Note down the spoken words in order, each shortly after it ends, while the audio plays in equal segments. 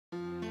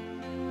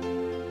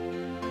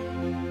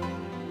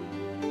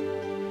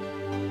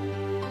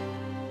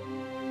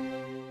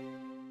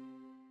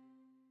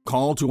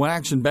Call to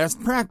action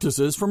best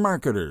practices for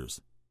marketers.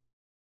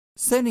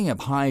 Setting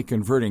up high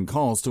converting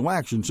calls to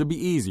action should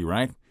be easy,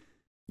 right?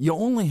 You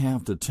only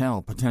have to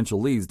tell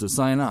potential leads to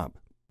sign up,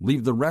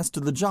 leave the rest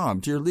of the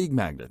job to your lead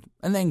magnet,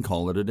 and then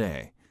call it a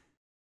day.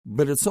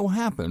 But it so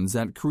happens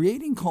that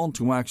creating call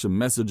to action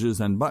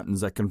messages and buttons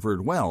that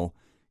convert well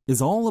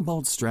is all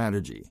about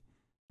strategy.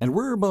 And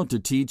we're about to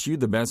teach you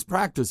the best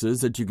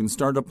practices that you can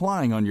start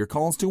applying on your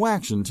calls to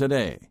action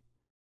today.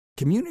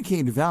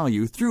 Communicate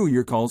value through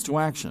your calls to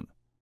action.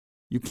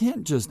 You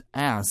can't just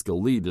ask a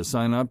lead to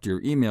sign up to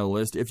your email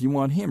list if you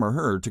want him or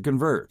her to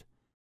convert.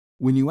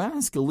 When you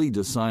ask a lead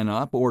to sign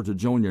up or to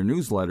join your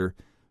newsletter,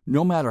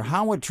 no matter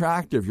how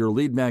attractive your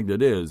lead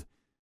magnet is,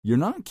 you're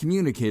not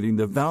communicating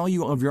the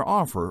value of your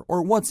offer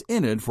or what's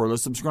in it for the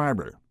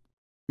subscriber.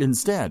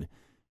 Instead,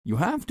 you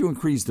have to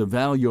increase the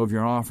value of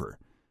your offer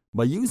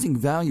by using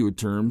value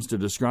terms to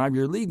describe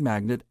your lead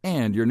magnet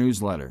and your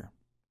newsletter.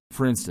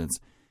 For instance,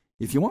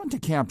 if you want to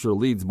capture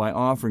leads by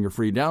offering a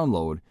free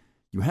download,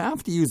 you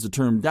have to use the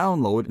term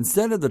download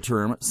instead of the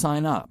term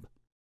sign up.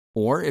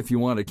 Or if you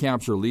want to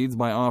capture leads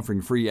by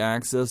offering free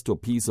access to a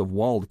piece of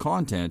walled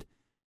content,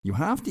 you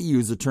have to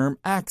use the term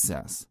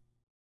access.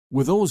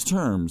 With those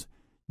terms,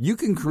 you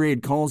can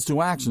create calls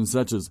to action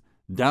such as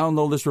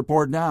download this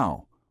report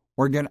now,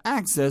 or get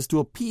access to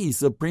a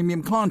piece of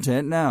premium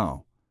content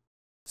now.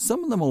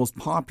 Some of the most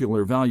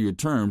popular value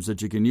terms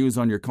that you can use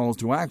on your calls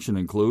to action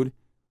include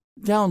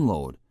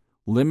download,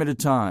 limited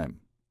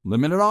time,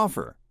 limited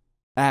offer,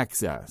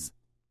 access,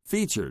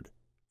 featured,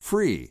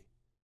 free,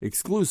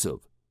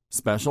 exclusive,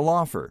 special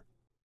offer,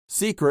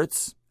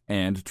 secrets,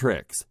 and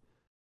tricks.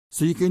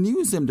 So you can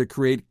use them to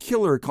create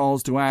killer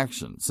calls to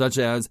action, such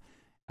as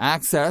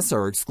access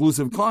our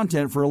exclusive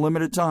content for a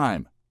limited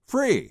time,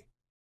 free,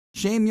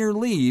 shame your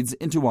leads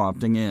into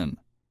opting in.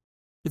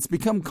 It's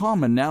become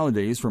common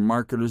nowadays for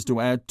marketers to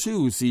add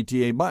 2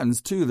 CTA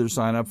buttons to their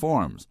sign-up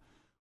forms,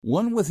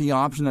 one with the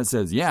option that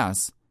says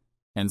yes,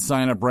 and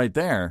sign up right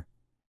there,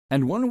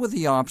 and one with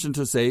the option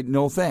to say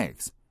no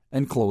thanks,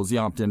 and close the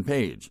opt-in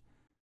page.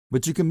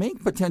 But you can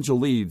make potential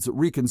leads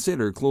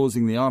reconsider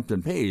closing the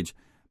opt-in page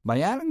by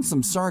adding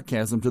some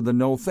sarcasm to the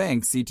no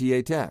thanks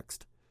CTA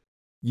text.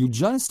 You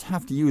just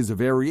have to use a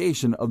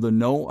variation of the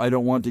no, I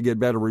don't want to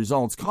get better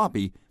results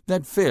copy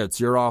that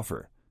fits your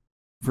offer.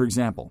 For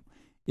example,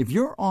 if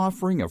you're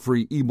offering a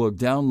free ebook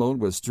download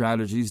with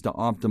strategies to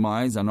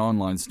optimize an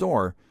online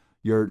store,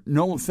 your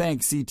no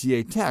thanks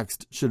CTA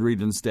text should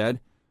read instead,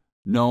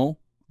 no,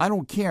 I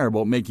don't care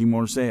about making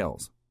more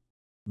sales.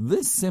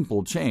 This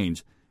simple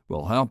change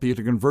will help you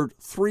to convert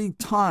 3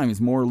 times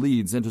more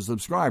leads into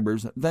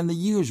subscribers than the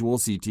usual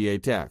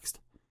CTA text.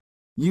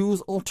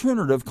 Use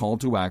alternative call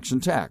to action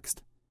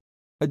text.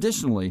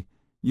 Additionally,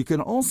 you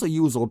can also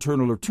use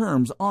alternative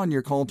terms on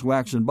your call to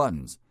action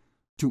buttons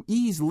to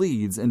ease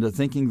leads into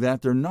thinking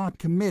that they're not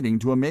committing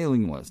to a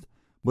mailing list,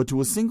 but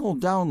to a single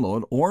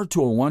download or to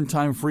a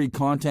one-time free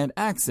content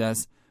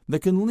access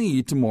that can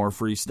lead to more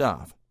free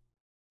stuff.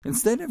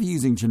 Instead of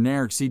using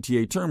generic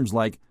CTA terms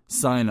like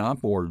sign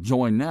up or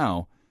join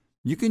now,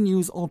 you can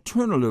use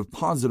alternative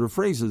positive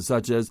phrases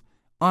such as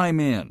I'm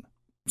in,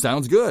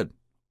 sounds good,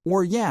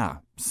 or yeah,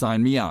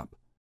 sign me up.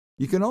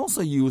 You can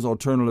also use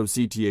alternative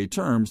CTA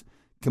terms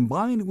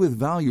combined with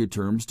value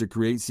terms to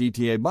create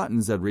CTA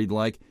buttons that read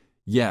like,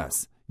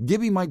 yes, give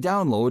me my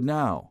download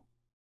now.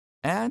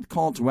 Add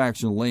call to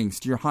action links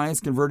to your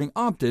highest converting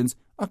opt-ins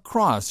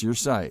across your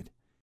site.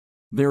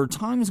 There are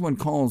times when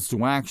calls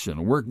to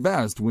action work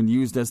best when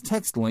used as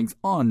text links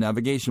on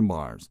navigation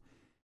bars,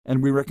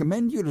 and we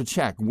recommend you to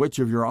check which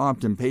of your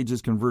opt-in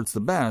pages converts the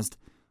best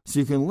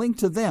so you can link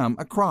to them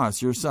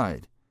across your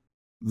site.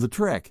 The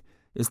trick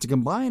is to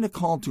combine a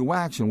call to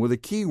action with a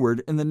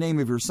keyword in the name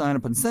of your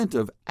sign-up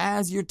incentive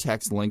as your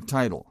text link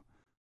title.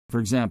 For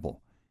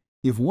example,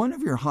 if one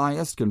of your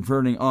highest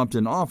converting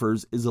opt-in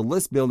offers is a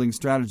list building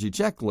strategy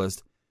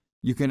checklist,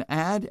 you can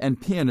add and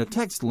pin a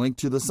text link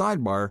to the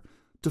sidebar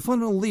to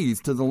funnel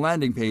leads to the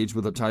landing page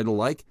with a title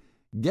like,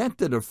 Get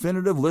the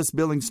Definitive List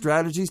Building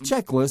Strategies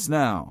Checklist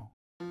Now.